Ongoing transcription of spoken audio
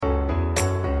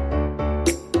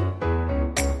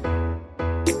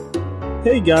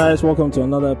Hey guys, welcome to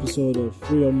another episode of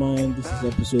Free Your Mind. This is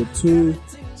episode 2.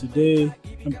 Today,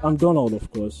 I'm Donald, of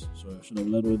course, so I should have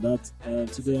led with that.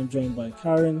 Today I'm joined by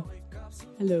Karen.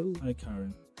 Hello. Hi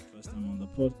Karen. First time on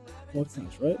the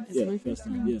podcast, right? It's my first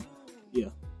time. Yeah.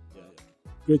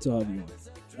 Great to have you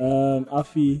on.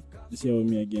 Afi is here with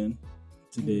me again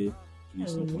today.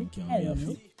 Please stop winking at me,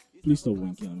 Afi. Please stop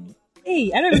winking at me.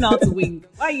 Hey, I don't even know how to wink.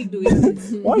 Why are you doing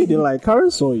this? Why you didn't like Karen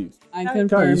saw you? I Karen,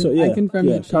 confirm. I confirm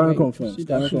that she Karen winked. confirms. She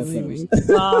Karen definitely confirms. winked.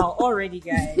 Wow, already,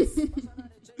 guys.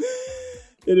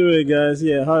 Anyway, guys,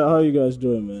 how you guys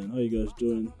doing, man? How you guys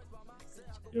doing?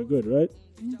 You're good, right?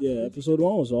 Yeah, episode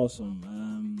 1 was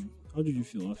awesome. How did you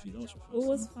feel, Afi? That was your first It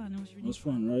was time. fun. It was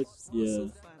fun, right? Yeah. So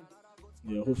fun.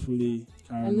 Yeah, hopefully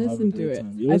Karen I will have a listened to great it.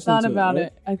 time. You I listened thought to about right?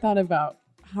 it. I thought about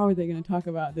how are they going to talk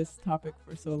about this topic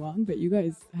for so long, but you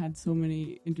guys had so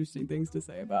many interesting things to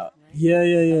say about. Yeah.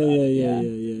 Yeah.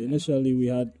 Initially, we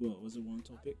had, was it one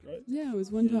topic, right? Yeah, it was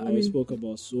one Yeah, time. we spoke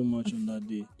about so much on that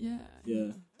day.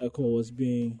 Yeah. Echo was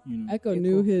being, Echo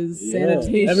knew his Yeah,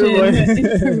 sanitation everyone-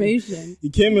 information. He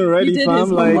came in ready, He did fam.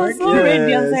 his Like, homework. So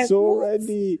ready. I was like, so what?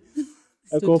 ready.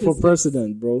 Echo for Statistics.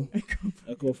 president, bro.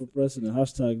 Echo for president.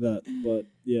 Hashtag that. But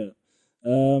yeah,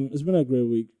 it's been a great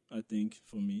week, I think,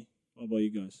 for me. How about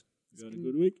you guys? You had a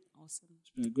good week? Awesome.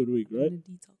 It's been a good week, I'm right? in a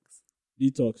detox.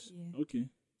 Detox. Yeah. Okay.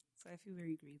 So I feel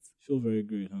very great. Feel very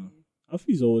great, huh? I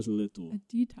feel it's always a little. A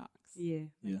detox. Yeah.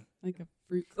 Yeah. Like a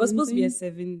fruit. It was supposed to be a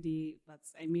cleansing. 7-day, but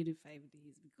I made it 5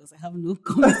 days because I have no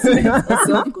commitment or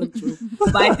self-control.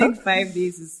 But I think 5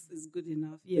 days is good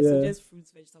enough. Yeah, so Yeah. just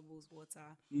fruits, vegetables,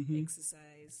 water, Mhm.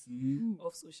 exercise, Mhm.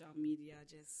 off social media,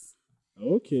 just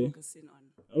Okay. focusing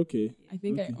on. Okay. I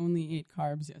think Okay. I only ate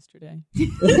carbs yesterday.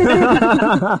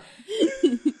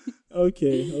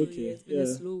 Okay. So, yeah, it's been a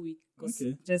slow week because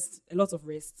Okay. just a lot of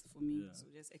rest for me. Yeah. So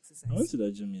just exercise. I went to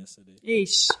the gym yesterday.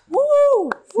 Ish. Woo!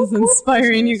 This is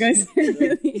inspiring, you guys.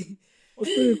 It was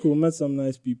pretty cool. Met some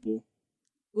nice people.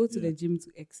 Go to Yeah. the gym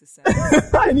to exercise.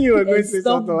 I knew you were going And to say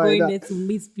stop something like going that. there to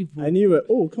meet people. I knew it.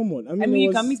 Oh, come on. I mean, it you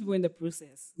was- can meet people in the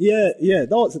process. Yeah.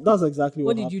 That's exactly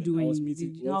What what did you happened. do? I When was you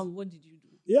meeting. did, what did you do?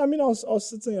 Yeah, I mean, I was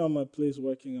sitting on my place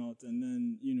working out, and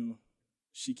then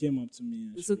she came up to me.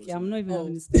 And It's she okay. was I'm like, not even Oh.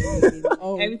 having this story.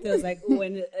 Oh. Everything was like, oh,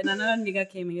 and another nigga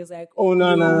came and he was like, Oh no,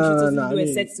 yo, no, we no, should no, totally no. do I a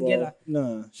mean, set together.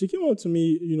 Nah, she came up to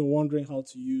me, wondering how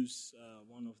to use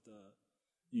one of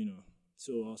the,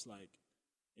 So I was like,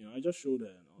 I just showed her.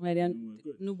 And all, Well, then,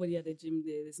 we're good. nobody at the gym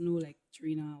there. There's no like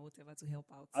trainer or whatever to help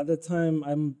out. At the time,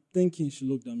 I'm thinking she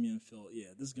looked at me and felt, yeah,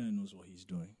 this guy knows what he's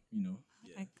doing.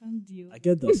 Yeah, I can't deal. I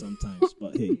get that sometimes,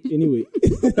 but hey, anyway.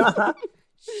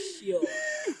 Sure.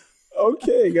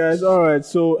 Okay, guys. All right.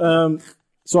 So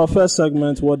our first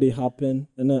segment, what they happened,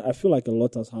 and then I feel like a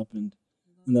lot has happened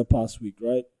in the past week,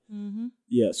 right? Mm-hmm.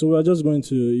 Yeah. So we're just going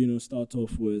to, start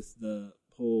off with the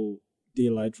whole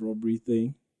daylight robbery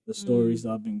thing, the stories that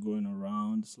have been going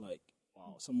around. It's like,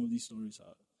 wow, some of these stories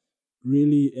are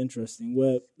really interesting.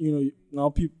 Where now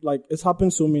people like it's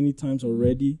happened so many times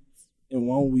already in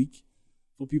 1 week.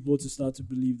 For people to start to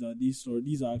believe that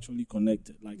these are actually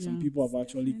connected. Like some Yeah. people have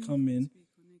actually come in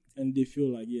and they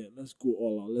feel like, yeah, let's go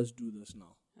all out. Let's do this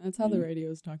now. That's how the radio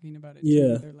is talking about it.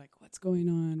 Yeah. Too. They're like, what's going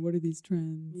on? What are these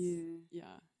trends?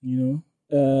 Yeah. Yeah.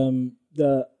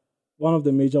 The one of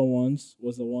the major ones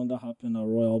was the one that happened at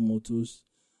Royal Motors,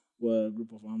 where a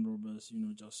group of armed robbers,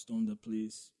 just stormed the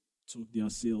place, took their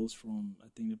sales from I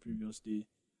think the previous day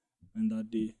and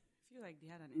that day. I feel like they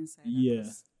had an insider. Yeah.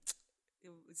 'cause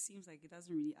It seems like it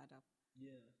doesn't really add up.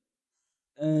 Yeah.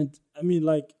 And I mean,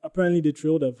 like apparently they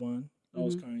trailed a van that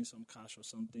was Mhm. carrying some cash or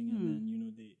something, and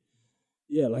then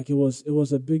it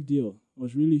was a big deal. It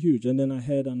was really huge. And then I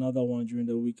heard another one during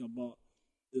the week about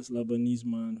this Lebanese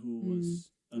man who was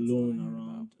That's alone what I heard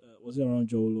around. Was it around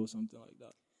Jolo or something like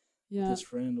that? With Yeah. his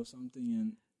friend or something,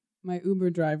 and My Uber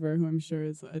driver, who I'm sure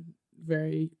is a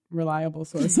very reliable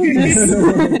source on this,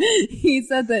 he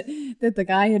said that the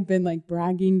guy had been like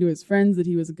bragging to his friends that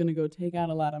he was going to go take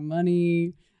out a lot of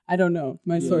money. I don't know.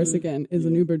 My source again is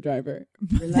an Uber driver.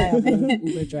 Reliable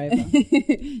Uber driver.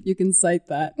 You can cite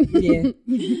that.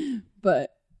 Yeah. But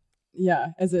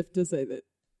yeah, as if to say that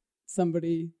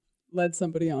somebody led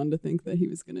somebody on to think that he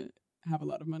was going to have a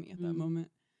lot of money at that moment.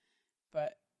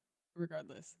 But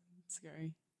regardless, it's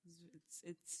scary.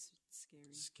 It's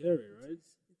scary. scary, right?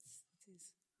 It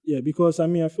is. Yeah, because I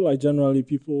mean, I feel like generally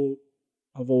people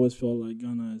have always felt like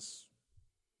Ghana is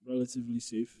relatively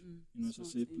safe. It's a not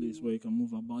safe place anymore. where you can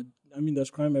move about. I mean, there's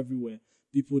crime everywhere.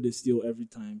 People they steal every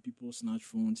time. People snatch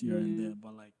phones here and there.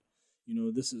 But like,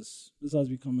 this has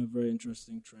become a very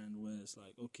interesting trend where it's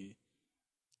like, okay,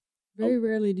 Very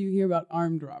rarely do you hear about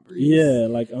armed robberies. Yeah,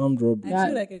 like armed robbery. I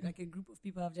feel That- like a group of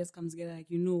people have just come together. Like,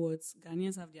 you know what?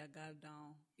 Ghanaians have their guard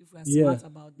down. If we're Yeah, smart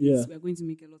about this, yeah. we're going to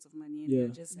make a lot of money, and Yeah. they're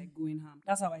just like going ham.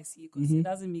 That's how I see it, because Mhm. it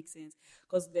doesn't make sense.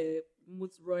 Because the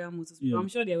Royal Motors, Yeah. I'm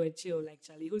sure they were chill. Like,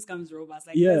 Charlie, who's comes rob us?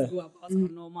 Like, Yeah. let's go about our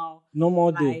normal.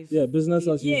 Normal day. life. Yeah, business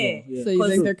as Yeah. usual. Yeah. So you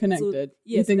think they're connected? So,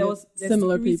 You yes, think there it's was the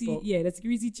similar security, people? Yeah, the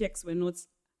security checks were not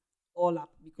all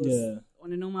up because Yeah.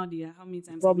 on a normal day, how many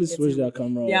times Probably have we switch get their to-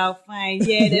 camera They off. are fine.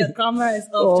 Yeah, the camera is off.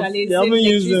 Oh, Charlie, they haven't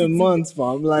same used it in electricity. months,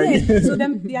 fam. Like, Yeah, so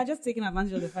them they are just taking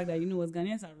advantage of the fact that you know what,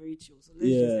 Ghanaians are very chill. So let's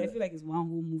Yeah. just, I feel like it's one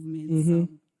whole movement, Mhm.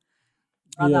 some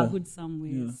brotherhood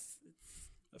somewhere. Yeah.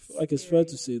 I feel like it's fair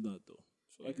to say that, though.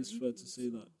 I feel like it's fair to say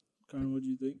that. Karen, what do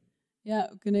you think? Yeah,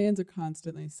 Ghanaians are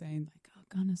constantly saying like, "Oh,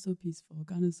 Ghana's so peaceful.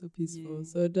 Ghana's so peaceful." Yeah.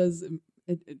 So it does.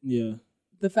 Yeah.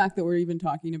 The fact that we're even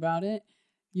talking about it,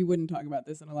 you wouldn't talk about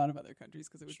this in a lot of other countries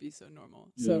because it would be so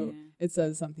normal. So Yeah. it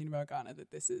says something about Ghana that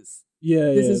this is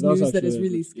Yeah, this yeah. is that's news that is actually a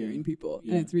really good- scaring yeah. people,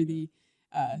 Yeah. and it's really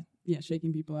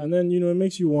shaking people up. And then, it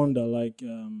makes you wonder, like,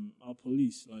 our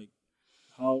police, like,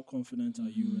 how confident are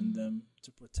you in them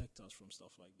to protect us from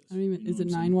stuff like this? I don't even. You know Is it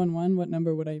what I'm saying? 911? What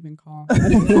number would I even call? I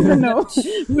don't even know.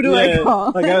 Who do I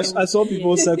call? Like I saw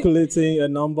people circulating a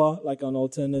number, like an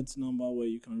alternate number where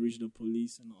you can reach the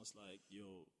police, and I was like, yo.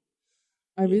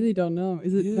 I really don't know.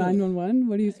 Is it Yeah. 911?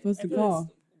 What are you supposed to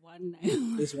call? One night,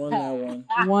 It's 191.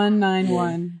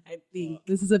 191. I think.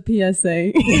 This is a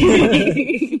PSA.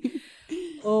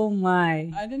 Oh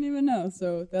my. I didn't even know.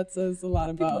 So that says a lot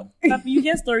about. But you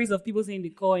hear stories of people saying they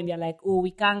call and they're like, "Oh,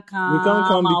 we can't come. We can't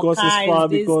come our because it's car is far,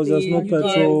 this because there's no big,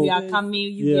 petrol." We are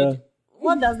coming. You Yeah. get.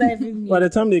 What does that even mean? By the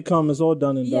time they come, it's all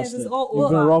done and Yes, dusted. it's all You've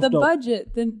been over. roughed The up.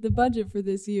 budget, the budget for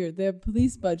this year, their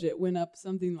police budget went up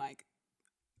something like,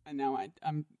 and now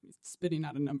I'm spitting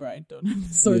out a number I don't have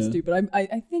the source Yeah. to, but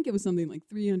I think it was something like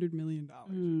 $300 million.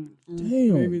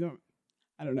 Damn. Maybe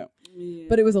I don't know. Yeah.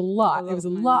 But it was a lot. A lot It was a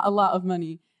of money. lot of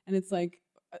money. And it's like,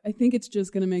 I think it's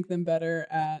just going to make them better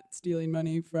at stealing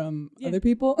money from other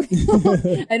people.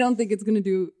 I don't think it's going to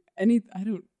do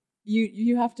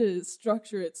you have to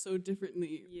structure it so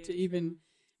differently to even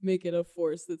make it a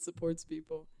force that supports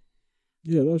people.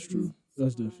 Yeah, that's true.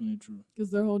 That's definitely true.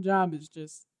 Because their whole job is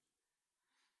just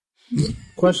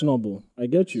Questionable. I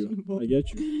get you. I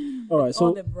get you. All right. all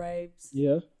So the bribes.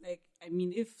 yeah. Like, I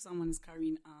mean, if someone is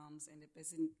carrying arms and the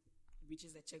person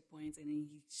reaches the checkpoint and then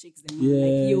he shakes them, Yeah,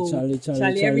 like, yo,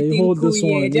 Charlie, everything hold cool, this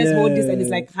yeah, one, just hold this, yeah. and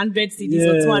it's like 100 CDs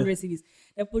or Yeah. 200 CDs.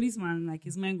 The policeman, like,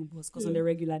 his mind go bust because on the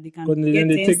regular they can 'Cause then get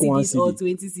they 10 take one CDs or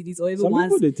CD. 20 CDs or even Some one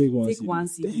people they take take one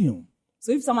CD. Damn.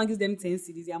 So if someone gives them 10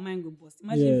 CDs, their mind go bust.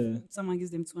 Imagine Yeah. if someone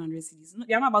gives them 200 CDs. No,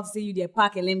 they're not about to say you there,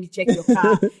 park and let me check your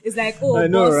car. It's like, oh, I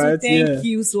know, boss, so right? thank Yeah.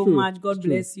 you so True. much. God It's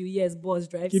true. bless you. Yes, boss,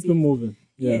 drive Keep safe. it moving.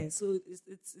 Yeah, so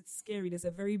it's scary. There's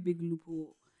a very big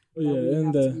loophole. Oh, that yeah, we and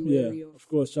have to be wary of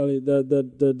course, Charlie.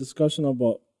 The discussion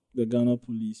about the Ghana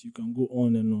police, you can go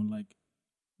on and on. Like,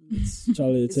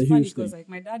 Charlie, it's a funny huge thing. because like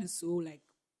my dad is so like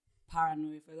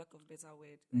paranoid, for lack of a better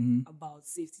word, Mhm. about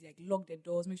safety. Like, lock the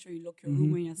doors, make sure you lock your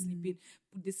room when you're sleeping.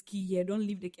 Put this key here, don't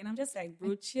leave the key. And I'm just like,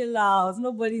 bro, chill out.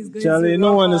 Nobody's going Charlie, to no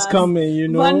rob one is us. coming. You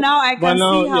know. But now I can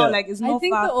see how yeah. like it's not I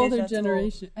think the far-fetched older at all.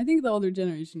 generation. I think the older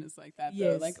generation is like that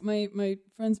though. Yes. Like my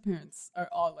friends' parents are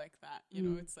all like that. You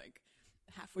know, it's like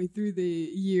halfway through the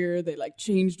year they like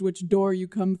changed which door you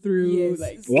come through. Yes.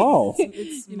 Like Wow.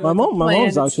 It's you know, my it's a mom, my plan, mom's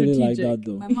it's actually like strategic. that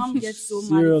though. my mom gets so mad if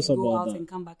serious you go about out that. and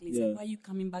come back late. Yeah. Like, why are you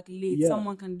coming back late? Yeah.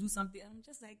 Someone can do something. I'm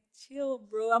just like, chill,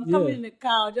 bro. I'm Yeah. coming in the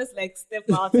car. I'll just like step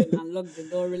out and unlock the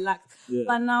door, relax. Yeah.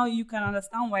 But now you can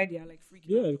understand why they are like freaking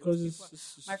Yeah, out. because people-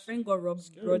 it's my friend got robbed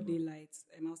scary, broad bro. daylight.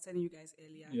 I was telling you guys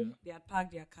earlier. Yeah. They had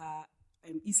parked their car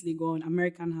East Legon,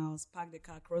 American House, parked the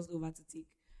car, crossed over to take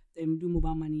do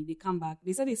mobile money. They come back.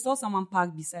 They said they saw someone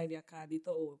parked beside their car. They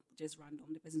thought, oh, just random.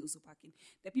 The person's also parking.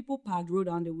 The people parked, rolled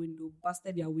down the window,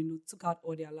 busted their window, took out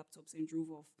all their laptops and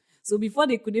drove off. So before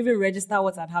they could even register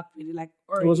what had happened, they like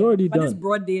It was already but done. it's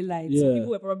broad daylight. So Yeah.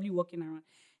 people were probably walking around.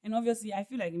 And obviously, I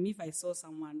feel like me, if I saw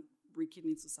someone breaking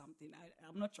into something,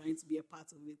 I'm not trying to be a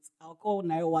part of it. I'll call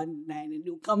 919 and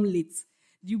they'll come late.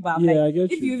 Do you bab? Yeah, like, I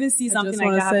get if you. you even see I something just like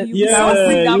wanna that, say- happen, you'll Yeah, be so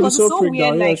freaked out. you were Because so it's so freaked weird.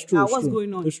 out. Yeah, Like, it's true. It's what's true.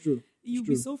 going on? It's true. You'll It's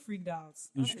be true. so freaked out. It's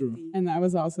That's the true. thing. and that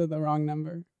was also the wrong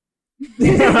number.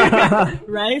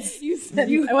 Right? You said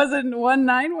it wasn't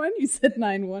 191. You said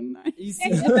 919. You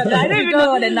see, I don't even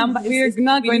know what the number. We're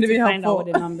not going need to be find out helpful.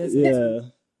 what the numbers.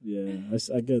 are. Yeah,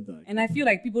 I get that. And I feel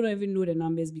like people don't even know the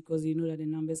numbers because they know that the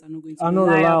numbers are not going to Are be not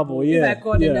reliable. If Yeah, I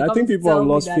call them, yeah. they're I think coming to people have tell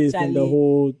me lost that, faith in the Charlie,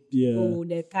 whole. Yeah, oh,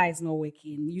 the car is not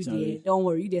working. You Charlie. there? Don't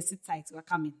worry. You there? Sit tight. We're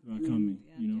coming. we're coming.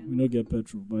 Yeah, You know, yeah. we don't get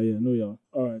petrol, but yeah, no, yeah.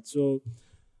 All right, so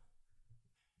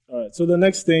All right. So the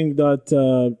next thing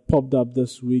that popped up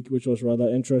this week, which was rather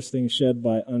interesting, shared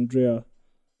by Andrea.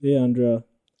 Hey, Andrea.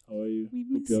 How are you? We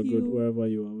Hope miss you're good you. wherever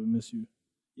you are. We miss you.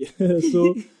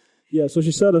 So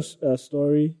she said a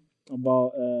story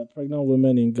about pregnant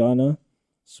women in Ghana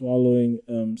swallowing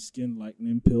skin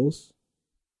lightening pills,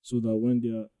 so that when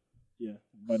they're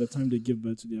by the time they give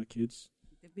birth to their kids,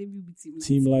 The baby will be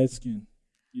team light skin.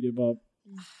 You about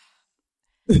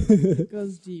It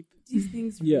goes deep. These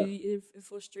things Yeah. really it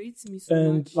frustrates me so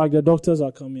and much. like the doctors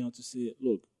are coming out to say,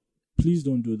 look, please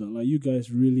don't do that. Like, you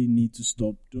guys really need to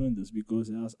stop doing this because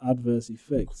it has adverse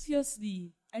effects.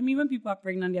 Obviously, I mean, when people are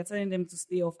pregnant, they're telling them to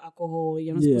stay off alcohol.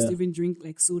 You're not supposed to even drink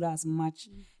like soda as much.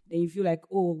 Then you feel like,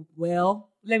 oh well,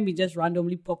 let me just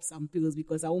randomly pop some pills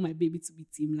because I want my baby to be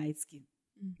team light skin.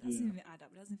 Doesn't even add up.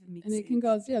 Doesn't even make And sense. it can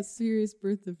cause serious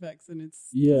birth defects, and it's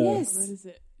Yes. what is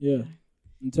it? Yeah.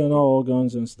 Internal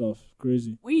organs and stuff.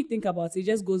 Crazy. When you think about it, it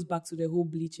just goes back to the whole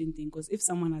bleaching thing. Because if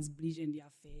someone has bleached and they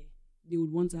are fair, they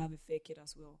would want to have a fair kid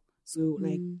as well. So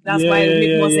like that's why it would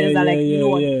make more sense that you know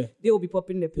what, they will be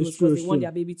popping the pills because they want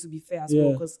their baby to be fair as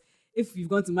well. Because if you've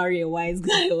gone to marry a wise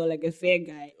guy or like a fair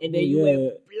guy and then you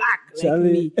were black like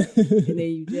me and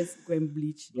then you just go and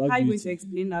bleach, how are you going to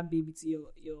explain that baby to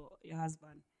your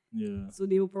husband? Yeah. So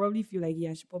they will probably feel like,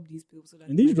 I should pop these pills. So that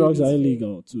And these my drugs baby are is fair.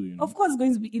 illegal too, you know. Of course, it's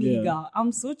going to be illegal. Yeah.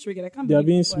 I'm so triggered. I can't They are believe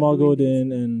being people are doing smuggled this.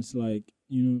 in, and it's like,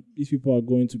 you know, these people are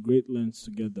going to great lengths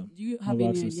to get them. Do you have any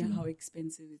idea how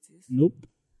expensive it is? Nope.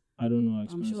 I don't know how I'm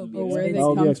expensive sure it it'll is. be expensive.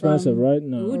 That'll be expensive, from. right? It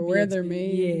No. would Or be where they're expensive.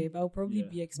 made. Yeah, but it'll probably be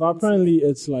But expensive. apparently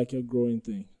it's like a growing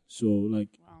thing. So like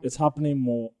it's happening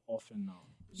more often now.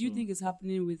 Do you think it's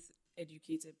happening with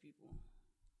educated people?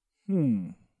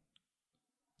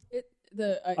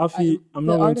 I'm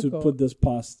not going to put this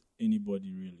past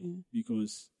anybody really,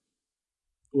 because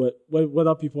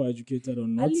whether people are educated or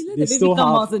not, Ali, let they the baby still come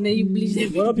have. out and then you bleach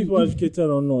them. Whether people are educated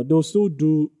or not, they'll still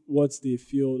do what they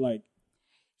feel like.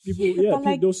 People,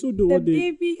 but they'll still do the what they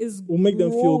baby is will make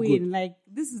them feel growing. good. Like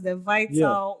this is the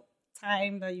vital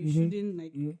time that you shouldn't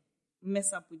like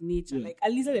mess up with nature. Yeah. Like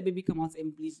at least let the baby come out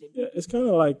and bleach them. Yeah, it's kind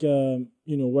of like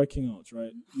working out,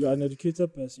 right? You're an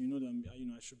educated person, you know that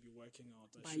I should be working out.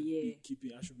 I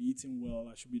should be eating well.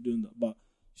 I should be doing that, but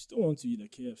you still want to eat a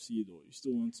KFC though. You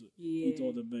still want to eat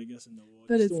all the burgers in the world.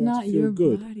 But you it's still want not to feel your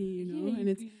good. body, you know. Yeah, and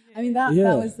it's. yeah. I mean that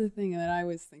was the thing that I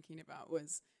was thinking about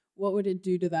was what would it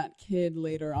do to that kid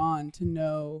later on to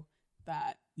know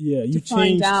that. Yeah, you to find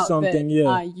changed out something.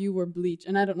 that you were bleached,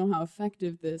 and I don't know how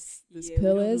effective this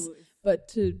pill is, but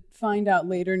to find out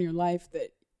later in your life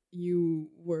that you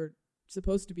were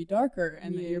supposed to be darker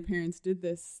and that your parents did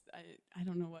this, I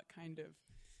don't know what kind of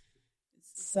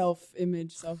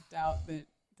self-image, self-doubt that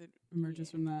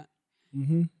emerges from that.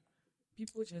 Mm-hmm.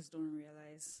 People just don't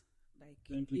realize like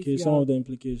Some of the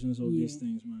implications of these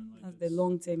things, man. Like the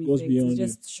long-term goes effects. beyond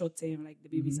It's just short-term. Like the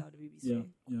baby's out, the baby's fair.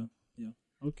 Yeah.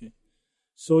 Okay.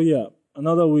 So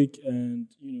another week, and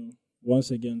once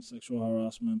again, sexual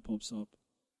harassment pops up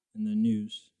in the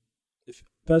news.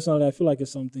 Personally, I feel like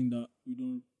it's something that we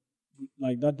don't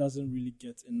like. That doesn't really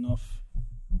get enough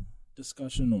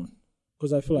discussion on,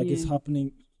 because I feel like it's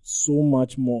happening so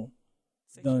much more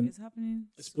than it's happening.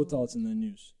 it's put out in the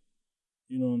news.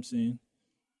 You know what I'm saying?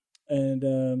 And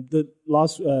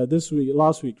last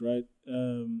week, right?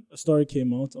 A story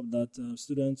came out of that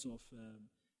students of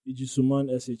Ijisuman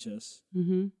SHS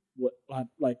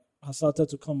has started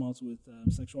to come out with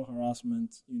sexual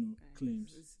harassment,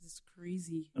 claims. It's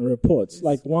crazy. And reports. It's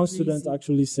like one crazy. student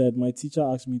actually said, "My teacher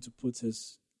asked me to put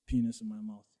his penis in my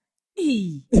mouth."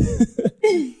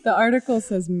 The article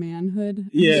says manhood.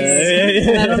 Yeah.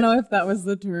 And I don't know if that was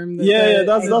the term.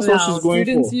 That's what she's going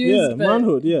students for. use, but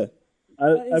manhood. Yeah.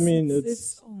 I mean,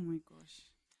 it's oh my gosh.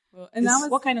 Well, and that was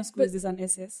What kind of school is this? An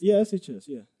SS? yeah, SHS.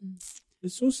 Yeah,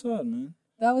 it's so sad, man.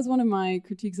 that was one of my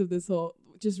critiques of this whole.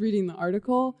 Just reading the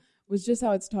article was just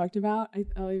how it's talked about.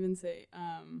 I'll even say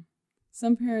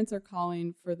some parents are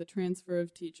calling for the transfer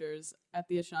of teachers at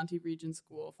the Ashanti Region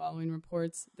School following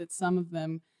reports that some of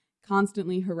them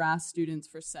constantly harass students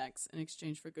for sex in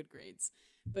exchange for good grades.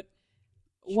 But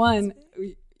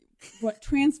what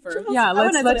transfer? Yeah,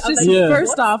 let's just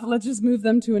first off, let's just move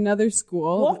them to another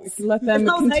school. What? Let them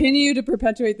continue to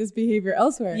perperpetuate this behavior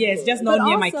elsewhere. Yes, just not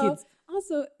near my kids.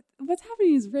 Also, what's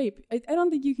happening is rape. I don't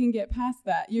think you can get past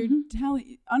that. You're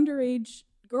telling underage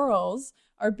girls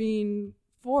are being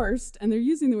forced, and they're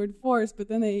using the word forced, but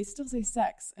then they still say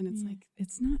sex, and it's like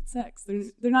it's not sex.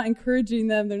 They're not encouraging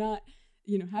them. They're not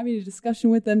having a discussion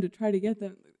with them to try to get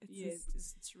them.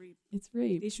 It's rape. It's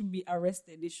rape. They should be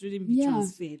arrested. They shouldn't be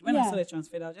transferred. When I saw the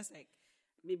transferred, I was just like,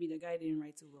 maybe the guy didn't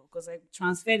write it well. Because like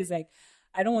transferred is like,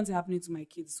 I don't want it happening to my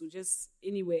kids, so just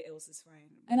anywhere else is fine.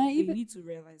 And I They even need to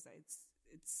realize that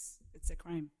it's a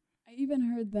crime. I even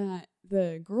heard that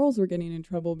the girls were getting in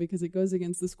trouble because it goes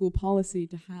against the school policy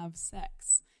to have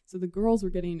sex. So the girls were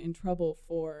getting in trouble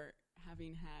for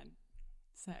having had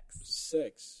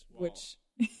sex. Wow. Which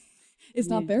is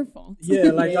not their fault.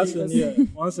 Yeah, like Yeah, that's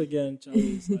when, once again,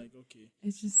 Charlie is like, okay,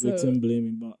 It's just victim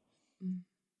blaming, but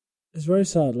it's very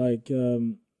sad. Like,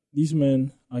 these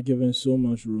men are given so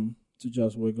much room to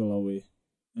just wiggle away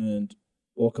and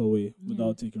walk away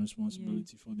without taking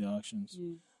responsibility for their actions.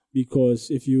 Yeah. Because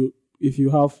if you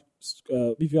have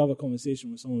a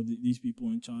conversation with some of these people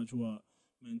in charge who are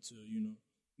meant to,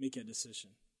 make a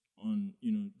decision on,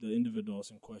 the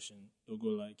individuals in question, they'll go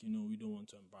like, we don't want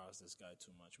to embarrass this guy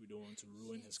too much. We don't want to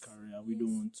ruin his career. We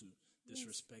don't want to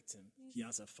disrespect him. He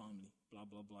has a family, blah,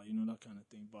 blah, blah, that kind of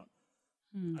thing. But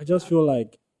I just feel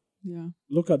like,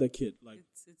 look at the kid. Like,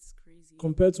 it's crazy.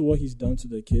 Compared to what he's done to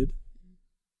the kid,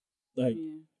 like,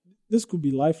 this could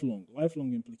be lifelong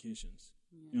implications.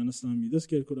 You understand me? This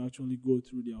kid could actually go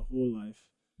through their whole life,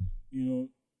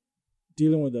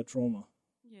 dealing with the trauma.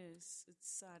 Yes, it's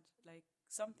sad. Like,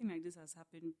 something like this has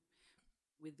happened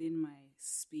within my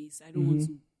space. I don't want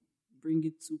to bring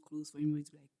it too close for anybody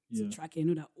to to track it. I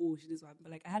know that, she this one.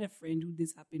 But like, I had a friend who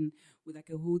this happened with like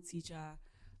a whole teacher,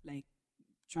 like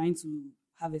trying to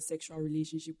have a sexual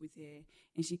relationship with her,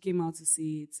 and she came out to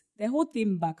say it. The whole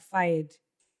thing backfired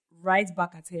right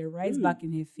back at her, back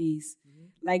in her face.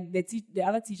 Like the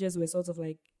other teachers were sort of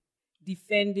like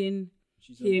defending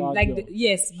him, like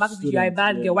you are a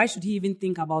bad girl. Why should he even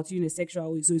think about you in a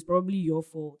sexual way? So it's probably your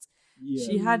fault.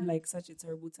 She had like such a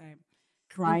terrible time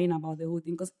crying about the whole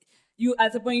thing, because you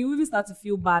at a point you even start to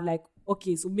feel bad, like,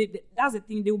 okay, so maybe that's the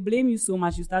thing, they will blame you so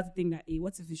much, you start to think that, hey,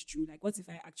 what if it's true? Like, what if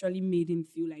I actually made him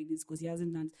feel like this because he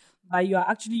hasn't done it? But you are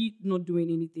actually not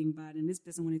doing anything bad, and this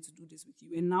person wanted to do this with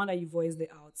you, and now that you voiced it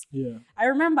out, I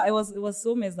remember it was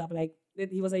so messed up. Like,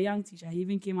 he was a young teacher. He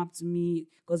even came up to me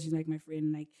because she's like my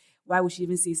friend, like, why would she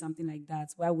even say something like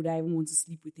that? Why would I even want to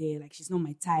sleep with her? Like, she's not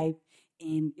my type.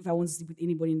 And if I want to sleep with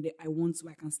anybody I want to,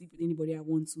 I can sleep with anybody I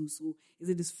want to. So is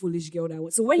it this foolish girl that I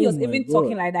want? So when he was even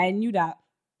talking like that, I knew that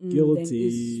guilty. Then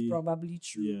it's probably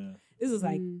true. Yeah. This was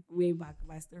like way back,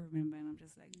 but I still remember, and I'm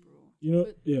just like,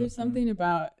 bro. There's something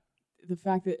about the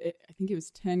fact that I think it was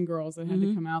 10 girls that had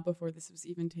to come out before this was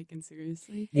even taken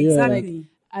seriously. Exactly. Like,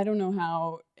 I don't know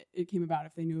how it came about,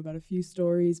 if they knew about a few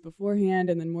stories beforehand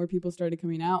and then more people started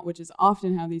coming out, which is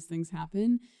often how these things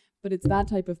happen. But it's that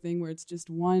type of thing where it's just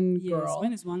one girl.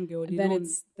 When it's one girl, they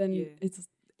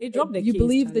drop the you case,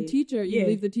 believe the Charlie. teacher. You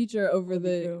believe the teacher over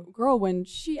the girl when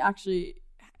she actually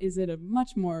is in a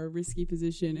much more risky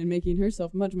position and making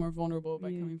herself much more vulnerable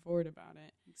by coming forward about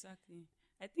it. Exactly.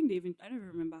 I think I don't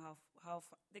remember how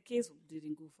far the case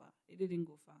didn't go far. It didn't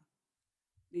go far.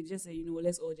 They just say,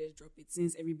 let's all just drop it,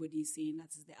 since everybody is saying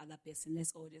that is the other person.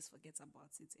 Let's all just forget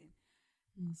about it. And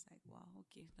I was like, wow,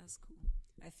 okay, that's cool.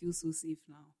 I feel so safe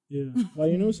now. Yeah,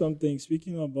 but something.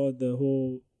 Speaking about the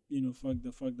whole, the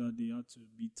fact that they had to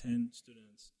be 10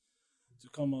 students to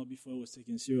come out before it was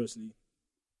taken seriously.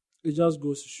 It just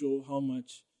goes to show how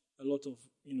much a lot of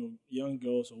young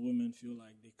girls or women feel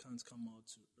like they can't come out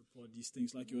to report these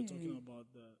things. Like you were talking about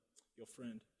your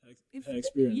friend, her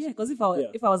experience. Yeah, because if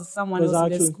I was someone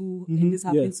else in the school and this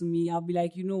happened to me, I'll be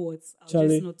like, you know what? I'll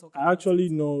Charlie, just not talk about I actually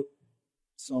know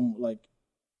some, like,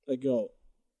 a girl.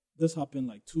 This happened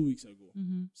like 2 weeks ago.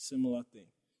 Similar thing,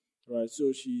 right?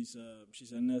 So she's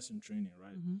a nurse in training,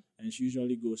 right? And she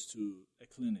usually goes to a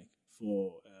clinic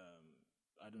for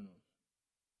I don't know,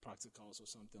 practicals or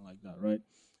something like that, right?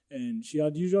 And she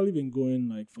had usually been going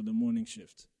like for the morning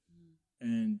shift,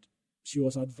 and she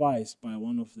was advised by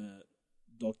one of the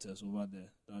doctors over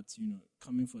there that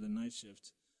coming for the night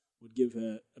shift would give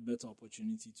her a better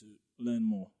opportunity to learn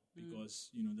more because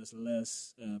there's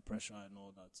less pressure and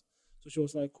all that. So she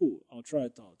was like, cool, I'll try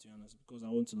it out, because I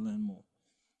want to learn more.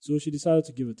 So she decided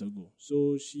to give it a go.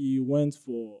 So she went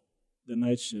for the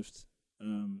night shift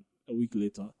a week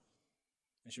later,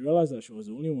 and she realized that she was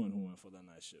the only one who went for the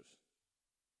night shift.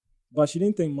 But she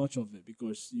didn't think much of it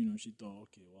because, she thought,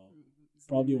 okay, well,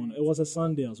 probably one. It was a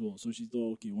Sunday as well, so she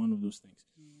thought, okay, one of those things.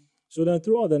 So then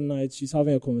throughout the night, she's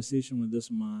having a conversation with this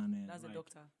man. And that's the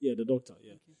doctor. Yeah, the doctor,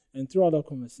 yeah. Okay. And throughout that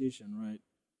conversation, right,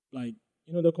 like,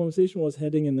 the conversation was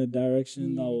heading in a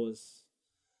direction that was,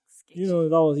 sketchy.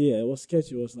 it was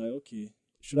sketchy. It was like, okay,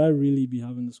 should I really be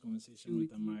having this conversation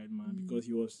with a married man? Because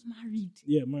he was married.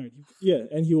 Yeah, married.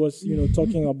 And he was,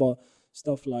 talking about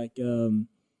stuff like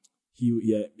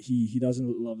he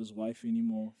doesn't love his wife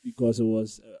anymore because it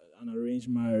was an arranged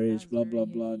marriage. Blah blah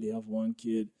blah. They have one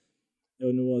kid,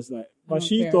 And it was like, I but don't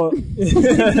she care. thought,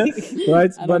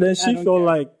 right? I But don't- then I she don't felt care.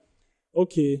 like,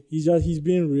 okay, he's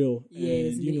being real,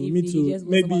 Yes, and in you the know, me evening, he too. just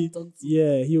wants someone Maybe, to talk to.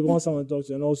 yeah, he wants someone to talk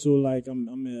to, and also like I'm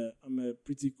a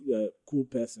pretty cool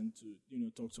person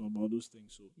to talk to about those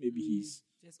things. So maybe he's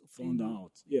Just found offend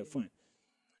out. Yeah, fine.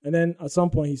 And then at some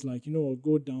point he's like, what,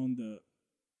 go down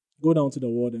to the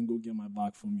ward and go get my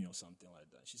bag for me or something like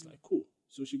that. She's like, cool.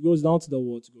 So she goes down to the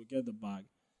ward to go get the bag.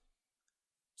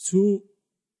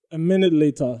 A minute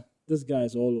later, this guy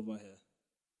is all over her.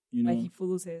 Like he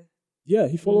follows her. Yeah,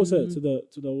 he follows her to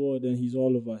the ward, and he's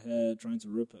all over her, trying to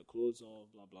rip her clothes off,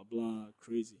 blah blah blah,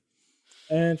 crazy.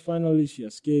 And finally, she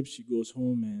escapes. She goes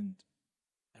home, and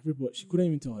everybody. She couldn't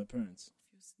even tell her parents.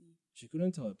 She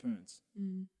couldn't tell her parents.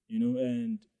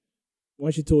 And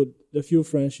when she told the few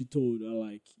friends she told, are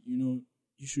like, you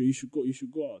should go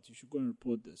out. You should go and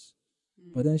report this.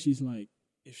 But then she's like,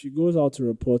 if she goes out to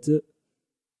report it,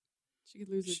 She could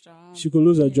lose her job. she could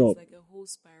lose her job. It's like a whole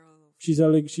spiral of She's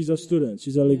a student.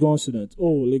 She's a Legon student.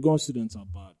 Oh, Legon students are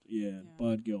bad. Yeah,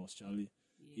 bad girls, Charlie.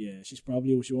 Yeah, she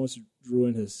wants to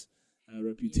ruin his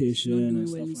reputation doing and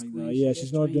well in stuff like school, that. she's Yeah, just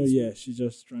she's not trying doing. to- Yeah, she's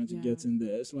just trying to get in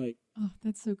there. It's like, Oh,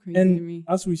 that's so crazy to me. and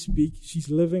as we speak, she's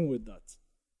living with that.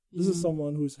 This is Yeah.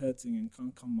 someone who's hurting and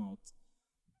can't come out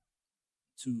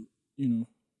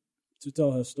to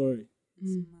tell her story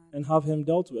and have him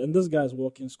dealt with. And this guy's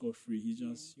walking scot free. He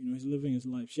just he's living his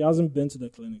life. She hasn't been to the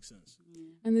clinic since.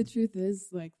 And the truth is,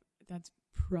 like, that's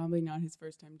probably not his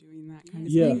first time doing that kind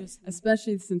of Yeah. thing.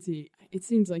 Especially since it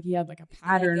seems like he had like a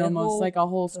pattern, a almost whole like a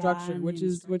whole structure, plan which and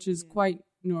is structure, yeah. quite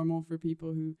normal for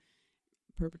people who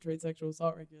perpetrate sexual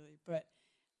assault regularly. But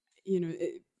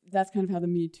that's kind of how the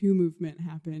Me Too movement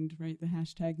happened, right? The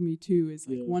hashtag Me Too is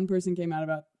like one person came out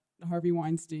about Harvey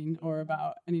Weinstein or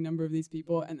about any number of these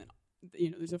people, and then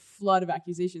there's a flood of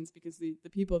accusations because the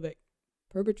people that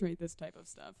perpetrate this type of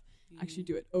stuff actually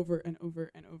do it over and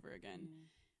over and over again.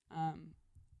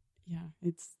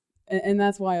 And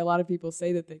that's why a lot of people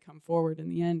say that they come forward in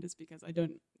the end, is because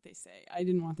they say, I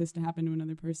didn't want this to happen to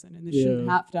another person, and this shouldn't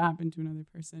have to happen to another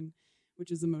person,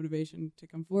 which is the motivation to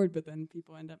come forward. But then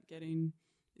people end up getting,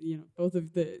 both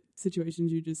of the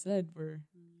situations you just said where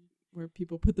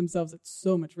people put themselves at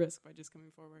so much risk by just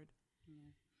coming forward.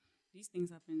 These things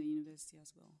happen in the university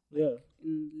as well. Yeah.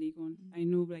 In Legon. I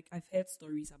know, like, I've heard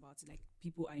stories about it. Like,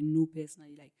 people I know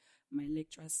personally, like, my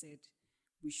lecturer said,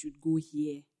 we should go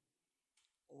here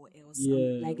or else.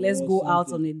 Let's or go out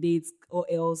something. on a date or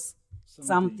else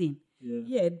something. Yeah.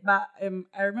 Yeah, but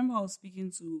I remember I was speaking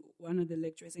to one of the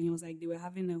lecturers, and he was like, they were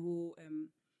having a whole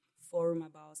forum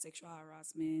about sexual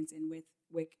harassment and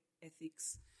work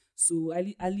ethics. So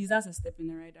at least that's a step in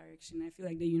the right direction. I feel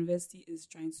like the university is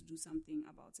trying to do something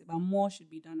about it, but more should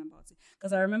be done about it.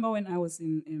 Because I remember when I was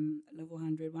in level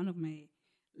 100, one of my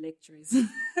lecturers,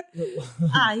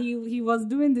 he was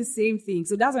doing the same thing.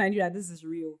 So that's when I knew that this is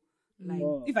real. Like,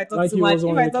 if I talk Like too he much, was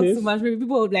on your case? maybe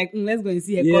people would be like, let's go and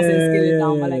see her course and scale it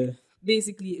down. But yeah. like,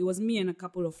 basically, it was me and a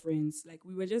couple of friends. Like,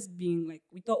 we were just being like,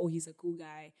 we thought, oh, he's a cool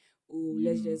guy. Oh,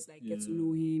 let's just like get to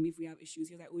know him. If we have issues,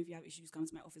 he was like, oh, if you have issues, come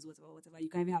to my office, whatever. You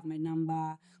can even have my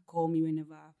number, call me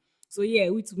whenever. So yeah,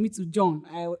 we to John.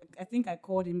 I think I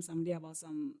called him someday about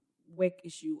some work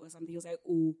issue or something. He was like,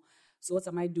 oh, so what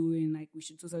am I doing? Like, we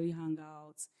should totally hang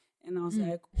out. And I was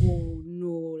like, oh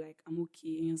no, like I'm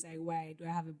okay. And he was like, why? Do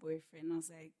I have a boyfriend? And I was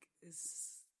like,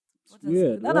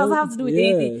 that doesn't have to do with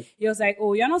anything. He was like,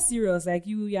 oh, you're not serious. Like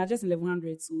you are just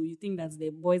 1100, so you think that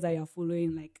the boys that you're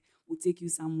following like will take you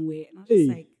somewhere. And I was just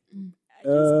like, I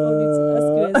just called you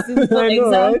to ask you a simple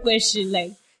exam question,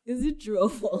 like, is it true or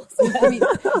false? I mean,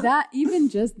 even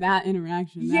just that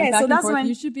interaction. That Yeah, back so and that's forth, when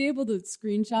you should be able to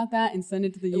screenshot that and send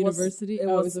it to the university. It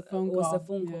was a phone call. It was a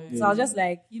phone call. Yeah, So I was just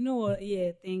like, you know what?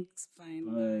 Yeah, thanks, fine.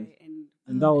 Bye.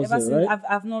 And that was ever it, since, right?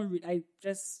 I've not I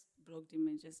just blocked him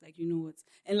and just like, you know what?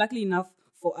 And luckily enough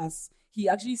for us, he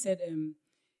actually said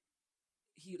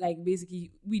he like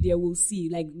basically we there will see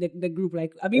like the group,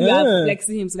 like I mean we are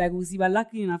flexing him, so like we'll see, but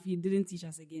luckily enough he didn't teach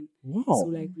us again. Wow. So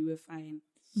like we were fine.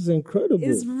 This is incredible.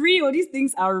 It's real. These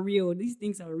things are real. These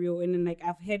things are real. And then like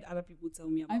I've heard other people tell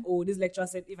me about, this lecturer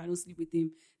said if I don't sleep with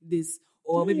him, this,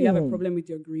 or maybe you have a problem with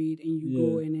your grade and you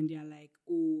go and then they're like,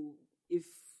 oh, if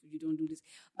you don't do this.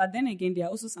 But then again, there are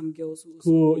also some girls who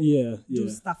also do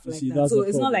stuff like that. So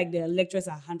it's not like the lecturers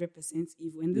are 100%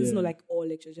 evil. And this is not like all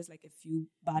lecturers, just like a few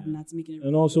bad nuts making it.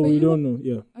 And also we don't know.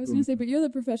 Yeah. I was going to say, but you're the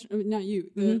professional, not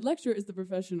you. The lecturer is the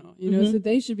professional, you know, so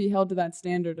they should be held to that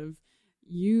standard of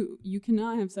you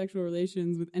cannot have sexual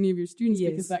relations with any of your students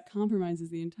because that compromises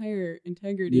the entire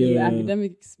integrity of the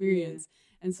academic experience.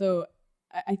 And so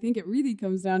I think it really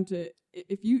comes down to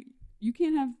if you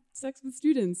can't have sex with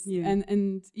students. Yeah.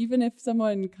 And even if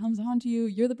someone comes on to you,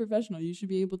 you're the professional. You should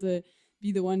be able to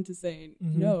be the one to say,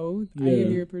 no,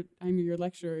 Yeah. I'm your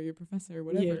lecturer, your professor,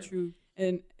 whatever. Yeah, true.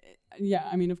 And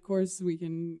I mean, of course we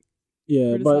can.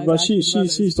 Yeah, criticize but actions of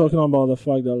she's others, talking about the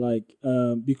fact that like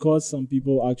because some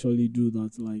people actually do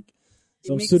that, like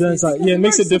some makes students it- are, Because it of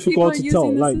makes course it some people difficult are to using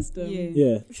tell. the Like system.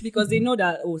 yeah, Because they know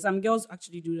that some girls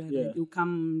actually do that. Yeah. Like they'll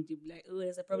come, they'll be like,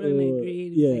 there's a problem with my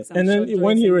grade. yeah, Like some and then short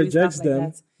when choice he and rejects stuff like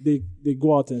them, that. they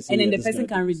go out and say, And then yeah, the this person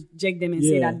guy can did this. reject them and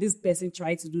say Yeah. that this person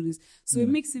tried to do this. So it Yeah.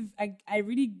 makes it. I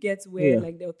really get where Yeah.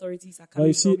 like the authorities are But coming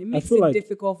you see, from. It I makes feel it like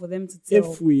difficult for them to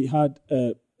tell. If we had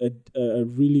a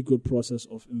really good process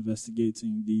of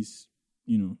investigating these,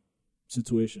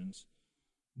 situations,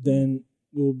 then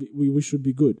we should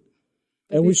be good.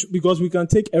 And we should, because we can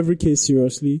take every case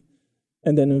seriously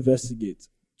and then investigate.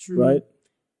 True. Right?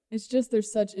 It's just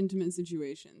there's such intimate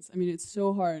situations. I mean, it's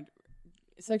so hard.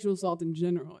 Sexual assault in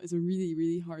general is a really,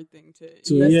 really hard thing to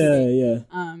So investigate.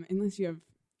 yeah. Unless you have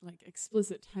like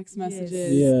explicit text Yes.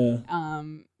 messages. Yeah.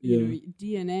 You Yeah. know,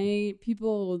 DNA.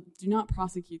 People do not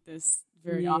prosecute this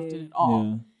very Yeah. often at all.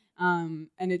 Yeah.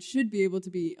 And it should be able to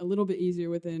be a little bit easier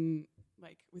within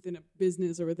a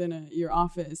business or within your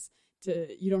office.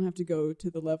 You don't have to go to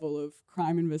the level of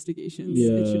crime investigations.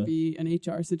 Yeah. It should be an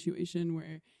HR situation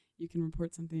where you can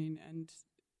report something and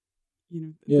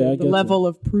Yeah, I the get level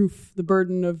of proof, the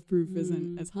burden of proof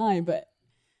isn't as high. But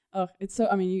it's so.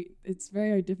 I mean, it's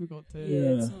very difficult to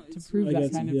Yeah. It's prove I that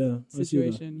get kind it. of Yeah, I see that.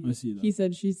 situation. I see that. He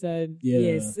said, she said, Yeah.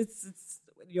 Yes, it's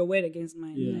your word against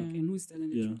mine. Yeah. Like, and who's telling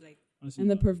the Yeah. truth? Like, I see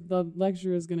and that. the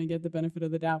lecturer is going to get the benefit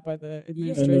of the doubt by the And,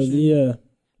 administration. yeah.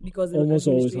 because the Almost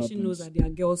always administration knows happens. that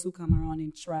there are girls who come around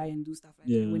and try and do stuff like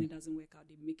Yeah. that. When it doesn't work out,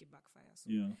 they make it backfire. So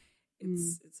Yeah.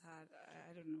 it's hard.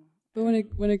 I don't know. But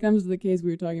when it comes to the case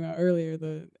we were talking about earlier,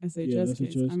 the SHS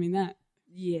case, SHS. I mean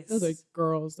Yes, those are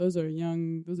girls, those are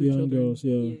young, those are Young children. girls,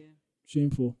 yeah. yeah.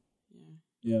 Shameful. Yeah,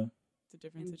 Yeah. it's a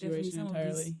different And definitely situation some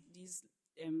entirely. of these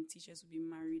teachers will be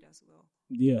married as well.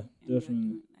 Yeah, And they are definitely.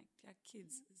 doing, like, they're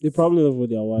kids. They probably live with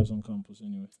their wives on campus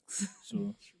anyway.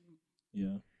 So True.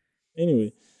 yeah.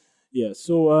 Anyway, yeah.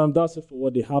 So that's it for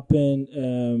what they happened.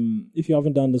 If you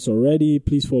haven't done this already,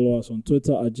 please follow us on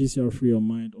Twitter at GCR Free Your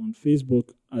Mind, on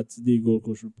Facebook at The Gold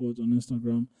Coast Report, on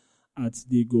Instagram at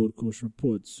The Gold Coast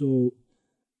Report. So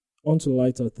on to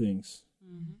lighter things,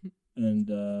 and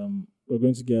we're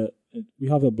going to get. We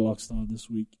have a Black Star this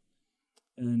week,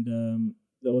 and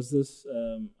there was this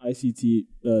ICT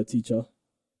teacher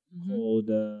called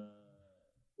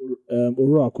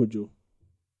Oro Akojo.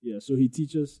 Yeah, so he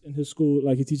teaches in his school,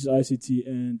 like he teaches ICT,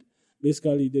 and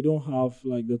basically they don't have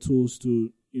like the tools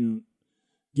to,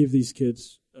 give these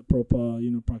kids a proper,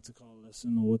 practical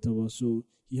lesson or whatever. So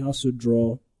he has to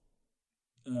draw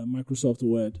Microsoft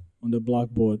Word on the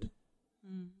blackboard,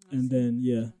 and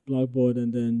then blackboard,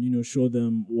 and then show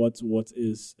them what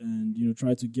is, and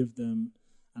try to give them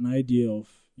an idea of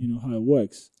how it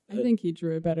works. I think he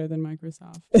drew it better than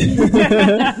Microsoft.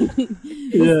 Yeah.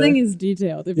 This thing is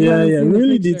detailed. If you Yeah, haven't yeah, seen the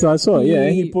really picture, detailed. I saw it. Yeah,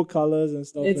 and he put colors and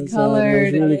stuff. It's inside.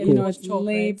 colored. It was really cool. It's Chalk, right?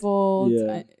 labeled.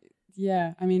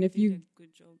 Yeah. I mean, if You you did a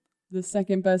good job. the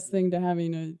second best thing to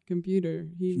having a computer,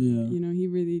 he he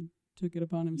really took it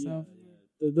upon himself.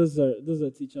 Yeah. This is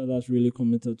a teacher that's really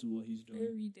committed to what he's doing.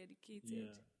 Very dedicated.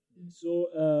 Yeah. So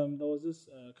there was this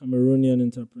Cameroonian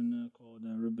entrepreneur called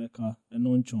Rebecca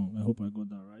Enonchong. I hope I got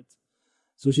that right.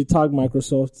 So she tagged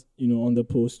Microsoft, on the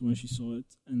post when she saw it,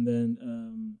 and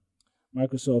then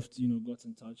Microsoft, got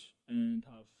in touch and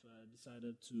have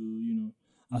decided to,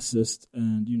 assist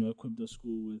and equip the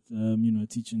school with a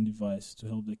teaching device to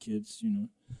help the kids,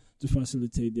 to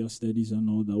facilitate their studies and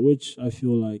all that, which I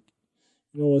feel like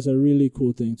was a really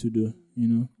cool thing to do.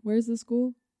 Where's the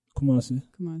school? Kumasi.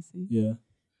 Kumasi. Yeah.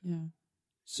 Yeah.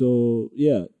 So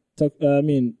yeah,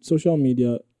 social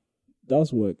media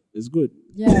does work. It's good.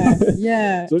 Yeah.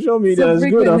 Yeah. Social media So is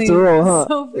good frequently- after all, huh?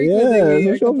 So frequently we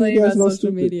are social complaining media about is not social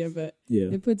stupid. media, but Yeah.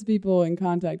 it puts people in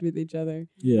contact with each other.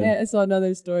 Yeah. I saw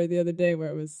another story the other day where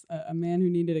it was a man who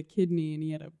needed a kidney and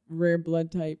he had a rare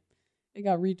blood type. It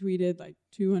got retweeted like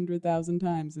 200,000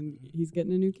 times and he's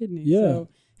getting a new kidney. Yeah. So,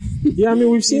 Yeah,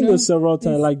 we've seen know, this several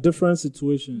times, it's- like different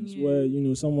situations Yeah.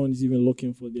 where, someone is even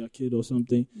looking for their kid or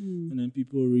something, and then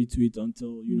people retweet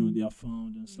until, they are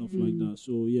found and stuff like that.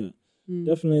 So, yeah,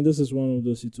 definitely this is one of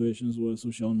those situations where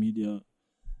social media,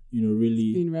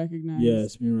 really, being recognized. yeah,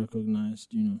 it's been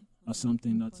recognized, as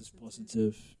something that is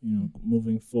positive,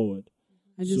 moving forward.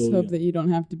 I just So, hope yeah. that you don't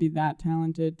have to be that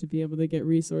talented to be able to get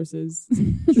resources.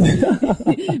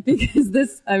 Because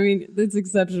it's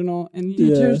exceptional. And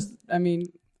teachers,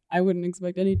 I wouldn't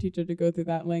expect any teacher to go through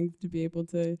that length to be able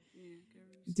to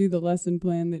do the lesson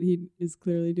plan that he is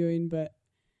clearly doing, but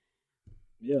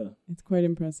Yeah. it's quite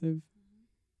impressive.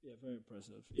 Yeah, very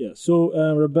impressive. Yeah. So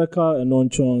Rebecca and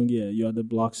Onchong, yeah, you are the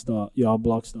Black Star. You are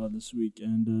Black Star this week,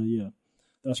 and yeah,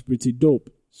 that's pretty dope.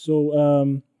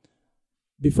 So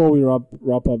before we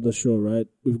wrap up the show, right?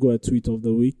 We've got a tweet of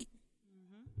the week.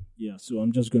 Yeah. So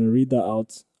I'm just gonna read that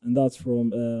out, and that's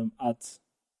from at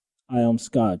I am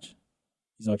Skaj.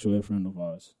 He's actually a friend of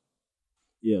ours.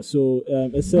 Yeah. So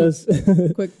it says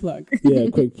Quick plug. yeah,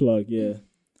 quick plug. Yeah.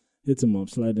 Hit him up,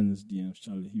 slide in his DMs,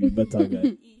 Charlie. He's a better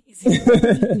guy.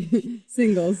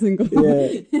 Single.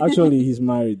 Yeah, actually, he's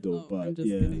married though. Oh, But I'm just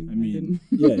yeah, kidding. I I mean, didn't.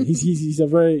 yeah, he's a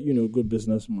very good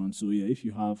businessman. So yeah, if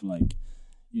you have like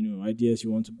ideas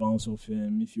you want to bounce off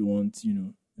him, if you want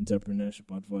entrepreneurship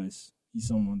advice, he's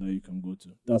someone that you can go to.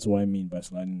 That's what I mean by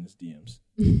sliding in his DMs.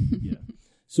 Yeah.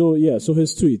 So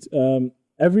his tweet.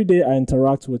 Every day I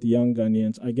interact with young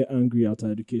Ghanaians, I get angry at our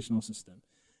educational system.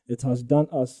 It has done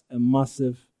us a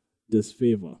massive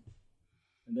disfavor.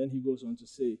 And then he goes on to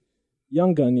say,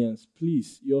 young Ghanaians,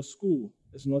 please, your school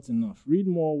is not enough. Read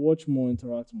more, watch more,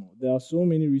 interact more. There are so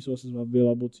many resources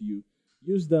available to you.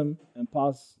 Use them and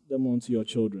pass them on to your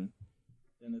children.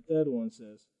 Then the third one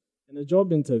says, in a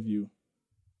job interview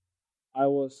I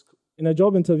was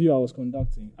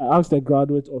conducting, I asked a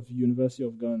graduate of University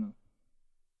of Ghana,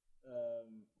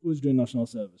 who's doing national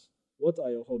service, what are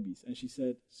your hobbies? And she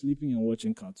said, sleeping and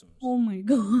watching cartoons. Oh my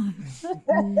God.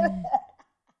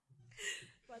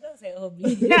 But that's a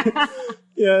hobby.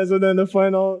 Yeah, so then the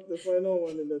final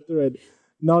one in the thread.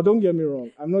 Now, don't get me wrong.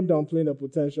 I'm not downplaying the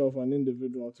potential of an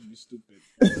individual to be stupid.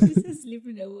 She said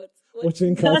sleeping and what?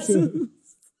 Watching cartoons.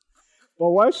 But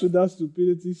why should that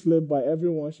stupidity slip by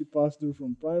everyone she passed through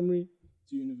from primary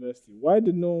to university? Why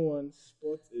did no one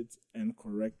spot it and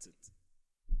correct it?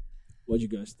 What do you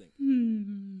guys think?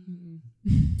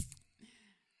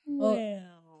 Well,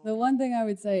 the one thing I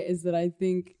would say is that I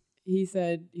think he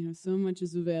said, so much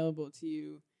is available to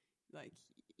you, like,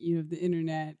 the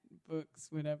internet, books,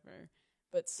 whatever.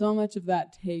 But so much of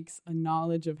that takes a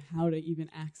knowledge of how to even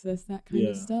access that kind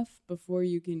of stuff before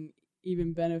you can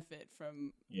even benefit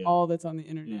from all that's on the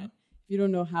internet. Yeah. If you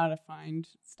don't know how to find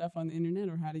stuff on the internet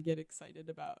or how to get excited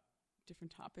about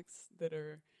different topics that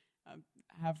are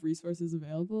have resources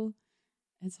available,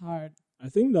 it's hard. I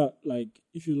think that, like,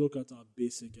 if you look at our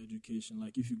basic education,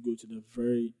 like if you go to the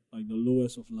very, like the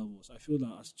lowest of levels, I feel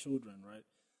that as children, right,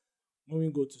 when we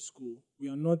go to school, we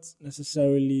are not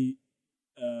necessarily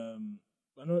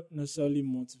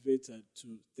motivated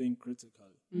to think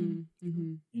critically.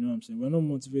 Mm-hmm. You know what I'm saying? We're not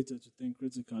motivated to think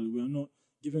critically. We are not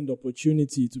given the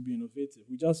opportunity to be innovative.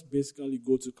 We just basically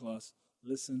go to class,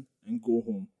 listen, and go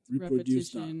home.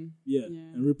 Reproduce Repetition. that. Yeah,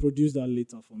 and reproduce that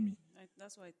later for me.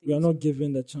 That's why I think We are not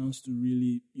given the chance to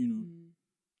really,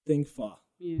 think far,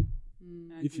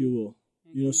 if you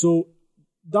will. So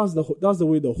that's the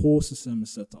way the whole system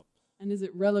is set up. And is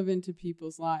it relevant to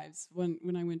people's lives?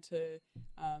 When I went to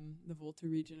the Volta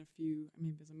region maybe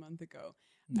it was a month ago,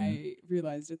 I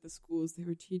realized at the schools they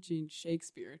were teaching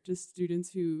Shakespeare to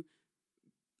students who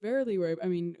barely were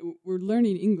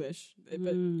learning English, but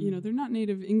they're not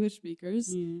native English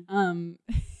speakers.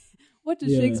 What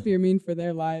does Shakespeare mean for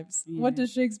their lives? What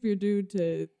does Shakespeare do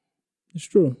to? It's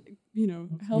true.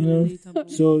 Help.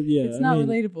 So it's not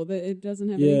relatable. That it doesn't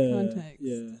have any context.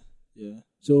 Yeah.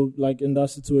 So, like in that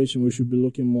situation, we should be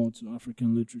looking more to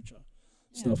African literature,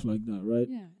 stuff like that, right?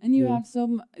 Yeah, and you have so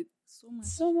much.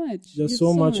 There's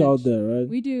so much out there, right?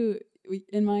 We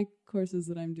in my courses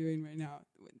that I'm doing right now.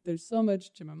 There's so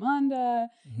much Chimamanda.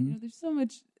 There's so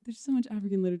much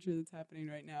African literature that's happening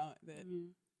right now that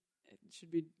it should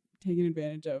be taken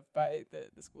advantage of by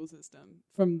the school system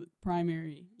from the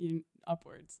primary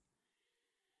upwards.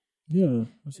 Yeah,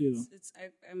 I see that.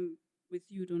 I'm with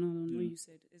you. Don't know what you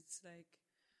said. It's like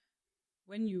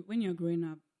when you're growing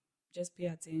up, just pay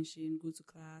attention, go to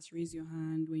class, raise your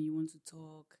hand when you want to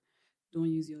talk.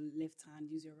 Don't use your left hand,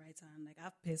 use your right hand. Like I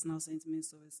have personal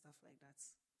sentiments over stuff like that.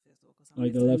 First of all, 'cause I'm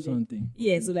like the left hand thing.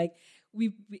 Yeah, so like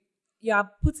you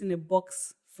are put in a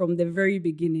box from the very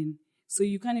beginning. So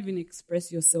you can't even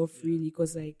express yourself freely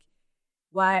because, like,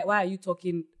 why are you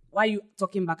talking? Why are you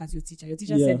talking back at your teacher? Your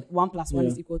teacher said 1 + 1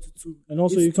 is equal to 2. And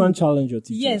also, it's you can't challenge your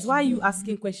teacher. Yes, why are you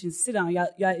asking questions? Sit down.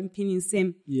 You are opinion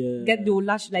same. Yeah. Get the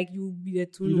lash like you be the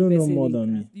two. You don't know more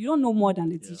than me. You don't know more than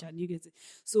the teacher. You get it.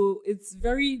 So it's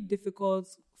very difficult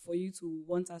for you to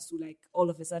want us to like all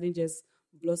of a sudden just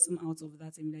blossom out of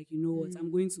that and be like, you know what? I'm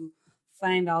going to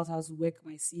find out how to work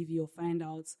my CV or find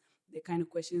out the kind of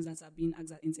questions that are being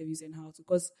asked at interviews and how to,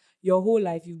 because your whole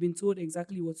life you've been told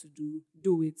exactly what to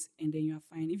do it, and then you are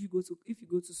fine. If you go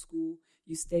to school,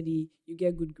 you study, you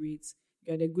get good grades,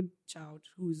 you're the good child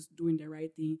who's doing the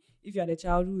right thing. If you're the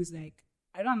child who is like,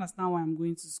 I don't understand why I'm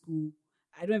going to school,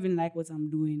 I don't even like what I'm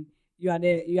doing, you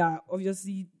are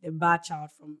obviously the bad child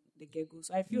from the get-go.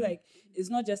 So I feel like it's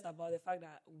not just about the fact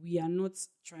that we are not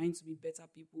trying to be better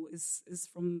people. It's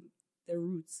from the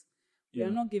roots. We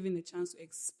are not given a chance to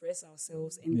express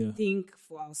ourselves and think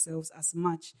for ourselves as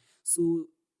much. So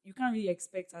you can't really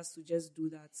expect us to just do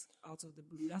that out of the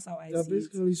blue. That's how I see it. There are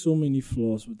basically so many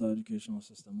flaws with the educational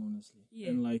system, honestly. Yeah.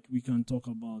 And like we can talk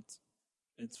about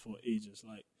it for ages.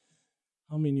 Like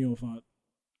how many of our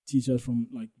teachers from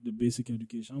like the basic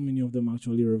education, how many of them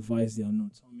actually revise their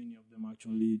notes? How many of them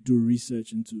actually do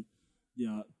research into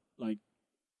their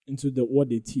into what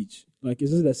they teach? Like,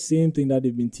 is it the same thing that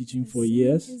they've been teaching for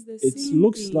years? It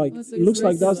looks like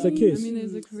that's the case. I mean,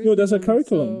 there's a curriculum. There's a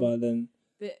curriculum, so but then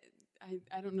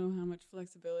I don't know how much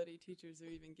flexibility teachers are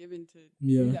even given to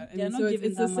Yeah. do that. I They're mean, not so given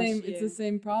it's the that same. much, It's yeah. the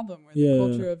same problem where Yeah. the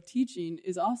culture of teaching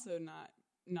is also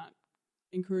not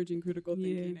encouraging critical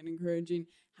thinking Yeah. and encouraging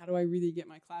how do I really get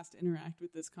my class to interact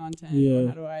with this content, Yeah. or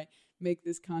how do I make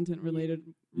this content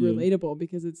relatable,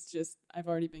 because it's just you've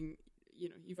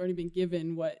already been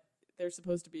given what they're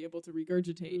supposed to be able to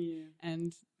regurgitate,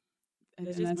 and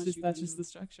There's that's just much you that's can just do. the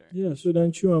structure. yeah, so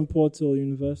then True and Portal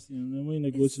University, and then when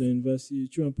they go to the university,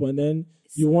 True and Portal, and then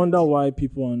you wonder why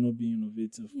people are not being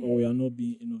innovative, or we are not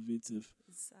being innovative.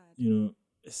 It's sad.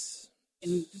 It's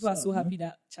And people are sad, so man. happy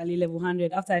that Charlie level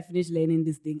 100, after I finish learning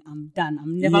this thing, I'm done.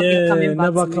 I'm never coming back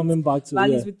never to coming it. back to But at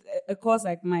it. least with a course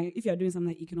like mine, if you're doing something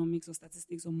like economics or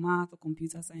statistics or math or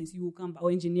computer science, you will come back,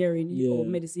 or engineering or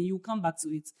medicine, you will come back to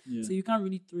it. Yeah. So you can't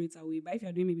really throw it away. But if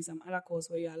you're doing maybe some other course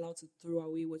where you're allowed to throw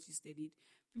away what you studied,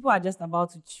 people are just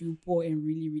about to chew, pour, and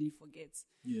really, really forget.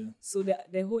 Yeah. So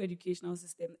the whole educational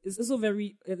system is also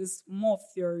it is more of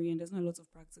theory and there's not a lot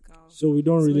of practical. So we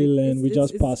don't really learn. We it's-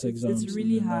 just pass exams. It's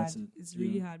really and then hard. that's it. It's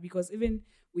really hard because even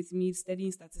with me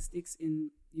studying statistics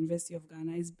in University of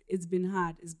Ghana, it's been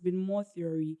hard. It's been more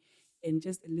theory and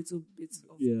just a little bit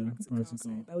of practical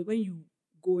side. But when you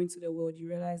go into the world, you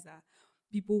realize that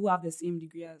people who have the same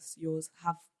degree as yours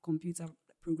have computer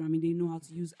programming. They know how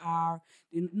to use R.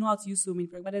 They know how to use so many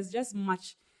programs. But there's just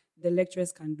much the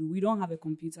lecturers can do. We don't have a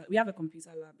computer. We have a computer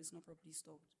lab. It's not properly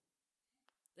stocked.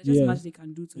 There's just much they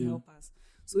can do to help us.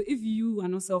 So if you are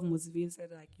not self-motivated,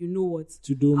 like, you know what?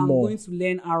 To do I'm more. going to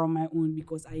learn R on my own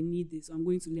because I need this. So I'm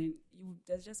going to learn.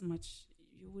 There's just much.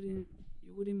 You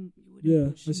wouldn't Yeah,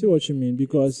 push. I see what you mean,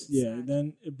 because It's sad.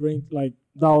 then it brings like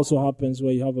that also happens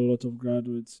where you have a lot of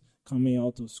graduates coming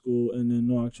out of school and then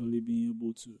not actually being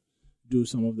able to do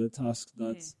some of the tasks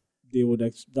that they would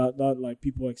that like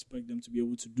people expect them to be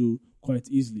able to do quite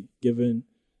easily, given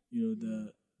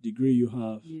the degree you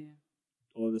have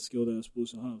or the skill that you're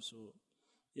supposed to have. So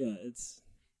it's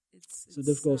a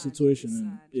difficult sad. situation, It's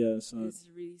and sad. sad. It's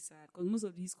really sad because most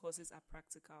of these courses are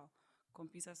practical.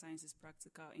 Computer science is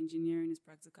practical. Engineering is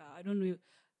practical. I don't know.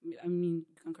 I mean,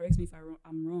 you can correct me if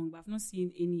I'm wrong, but I've not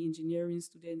seen any engineering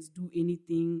students do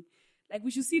anything. Like,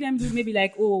 we should see them do maybe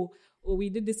like, we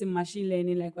did this in machine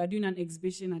learning. Like, we're doing an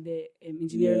exhibition at the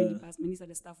engineering department. These are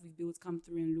the stuff we've built. Come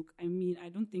through and look. I mean, I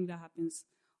don't think that happens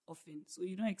often. So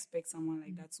you don't expect someone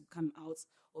like that to come out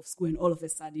of school and all of a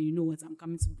sudden, you know what, I'm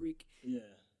coming to break. Yeah.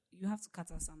 You have to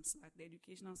cut out some slack. The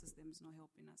educational system is not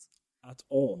helping us At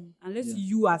all. unless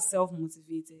you are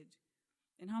self-motivated.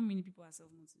 And how many people are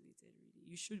self-motivated, really?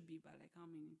 You should be, but like, how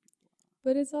many people are?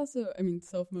 But it's also, I mean,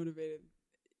 self-motivated.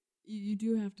 You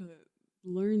do have to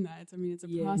learn that. It's a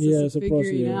process of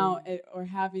figuring out or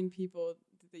having people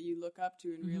that you look up to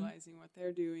and realizing what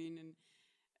they're doing. And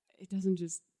it doesn't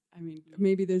just,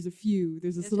 maybe there's a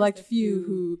select few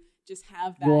who just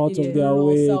have that Go out of their internal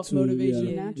way self-motivation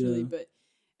to, naturally, but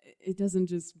it doesn't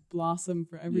just blossom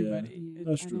for everybody. Yeah.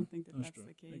 That's I true. don't think that's true.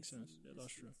 the case. Makes sense. Yeah,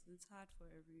 that's true. It's hard for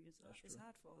it's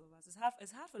hard for all of us.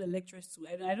 It's hard for the lecturers too.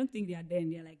 I don't think they are there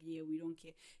and they're like, yeah, we don't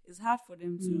care. It's hard for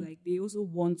them to like. They also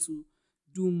want to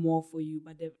do more for you,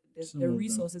 but the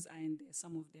resources aren't there.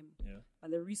 Some of them,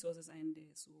 but the resources aren't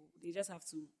there. So they just have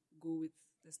to go with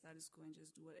the status quo and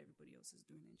just do what everybody else is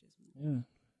doing and just move. Yeah.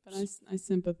 But I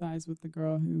sympathize with the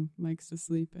girl who likes to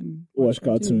sleep and Watch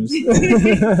cartoons.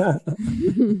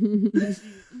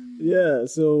 Yeah,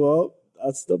 so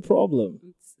that's the problem.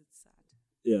 It's sad.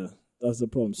 Yeah, that's the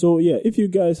problem. So if you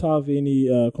guys have any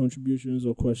contributions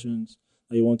or questions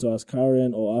that you want to ask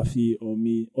Karen or Afi or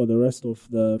me or the rest of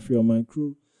the Free Your Mind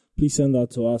crew, please send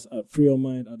that to us at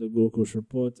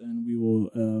freeyourmind@thegoldcoast.report, and we will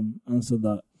answer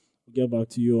that. We'll get back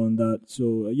to you on that.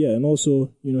 So and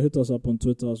also hit us up on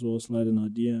Twitter as well, slide in our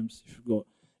DMs if you've got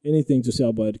anything to say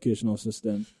about educational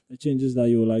system, the changes that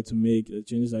you would like to make, the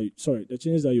changes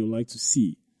that you would like to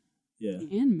see. Yeah.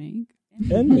 and make.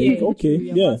 And make, Yeah, okay, true,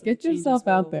 yeah. must Get change yourself as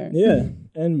well. out there. Yeah,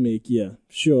 and make, yeah.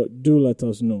 Sure, do let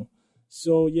us know.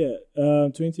 So, yeah,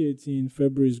 2018,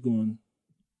 February is gone.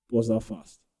 Was that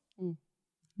fast?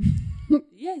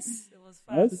 Yes, it was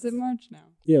Right? fast. Is it March now?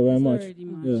 Yeah, we're It's March. already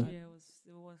March. Yeah. Yeah,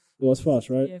 It was fast,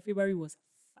 right? Yeah, February was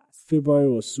fast. February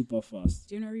was super fast.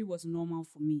 January was normal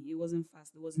for me. It wasn't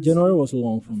fast. It wasn't. January slow. was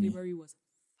long for me. February was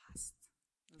fast.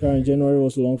 Karen, January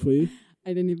was long for you? I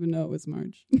didn't even know it was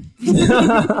March.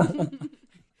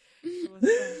 It was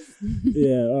fast.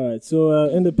 Yeah, all right. So,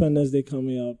 Independence Day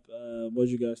coming up. What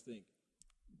do you guys think?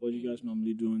 What do you guys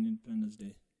normally do on Independence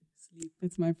Day? Sleep.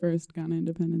 It's my first Ghana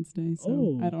Independence Day, so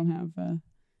Oh. I don't have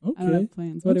Okay.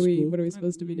 plans. That's cool. What are we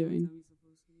supposed to be doing?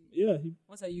 Yeah,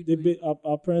 What are you they doing?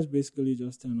 our parents basically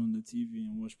just turn on the TV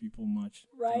and watch people march.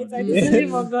 Right, throughout I the just day.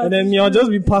 really forgot. And then me, I'll just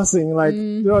be passing like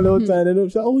you know, the whole time, and they'll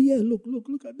say, "Oh yeah, look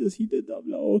at this, he did that." I'm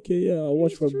like, okay, yeah, I'll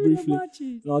watch for briefly,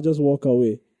 and I'll just walk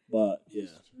away. But yeah,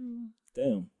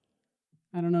 damn,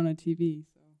 I don't own a TV,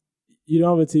 so you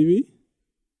don't have a TV?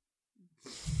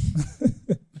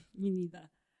 Me neither.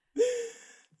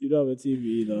 You don't have a TV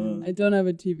either. Huh? I don't have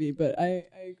a TV. But I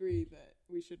agree that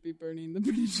we should be burning the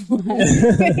British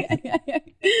flag,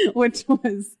 which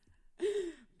was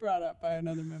brought up by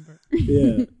another member.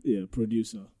 Yeah,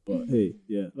 producer. But hey,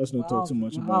 yeah, let's not talk too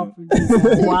much about it.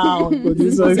 Producer. Wow, Producer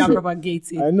this was show.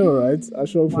 propagated. I know, right? I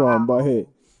show from, but hey.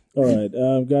 All right,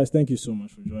 guys, thank you so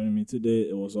much for joining me today.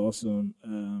 It was awesome.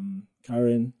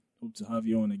 Karen, hope to have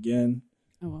you on again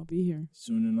Oh, I'll be here.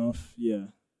 soon enough. Yeah.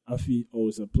 Afi,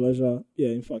 always a pleasure. Yeah,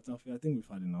 in fact, Afi, I think we've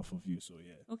had enough of you, so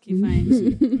yeah. Okay, fine.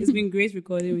 It's been great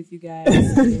recording with you guys.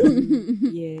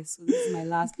 Yeah, so this is my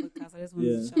last podcast. I just want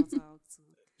to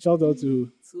Shout out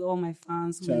to to all my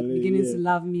fans who are Charlie, beginning yeah. to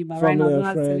love me, but Family right now and they're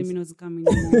not telling friends. me not to come in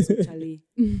anymore. So Charlie.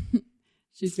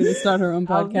 She's gonna start her own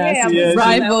podcast. yeah, Yeah,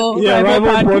 rival, yeah, rival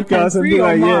podcast and Free be your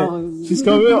like, yeah. mouth. She's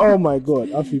coming. Oh my God,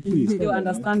 Afi, please. You come on, man.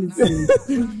 understand it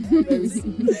soon.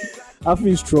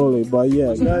 Afi's trolling, but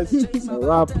yeah, guys, it's a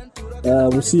wrap.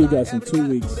 We'll see you guys in 2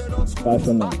 weeks. Bye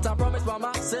for now. I promise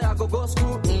mama say I go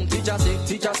school.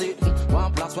 Teacher say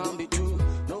 1 + 1 be 2.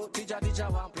 No teacher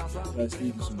 1 + 1 Guys,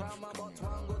 thank you so much.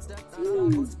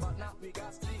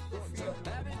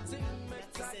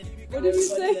 What did you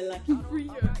say?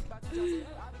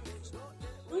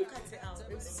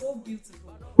 It's so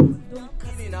beautiful. No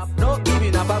giving up,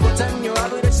 I go tell you, I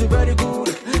do this very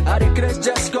good. I regret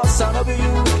just cause I love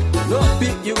you. No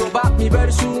big, you go back me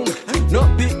very soon.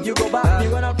 No big, you go back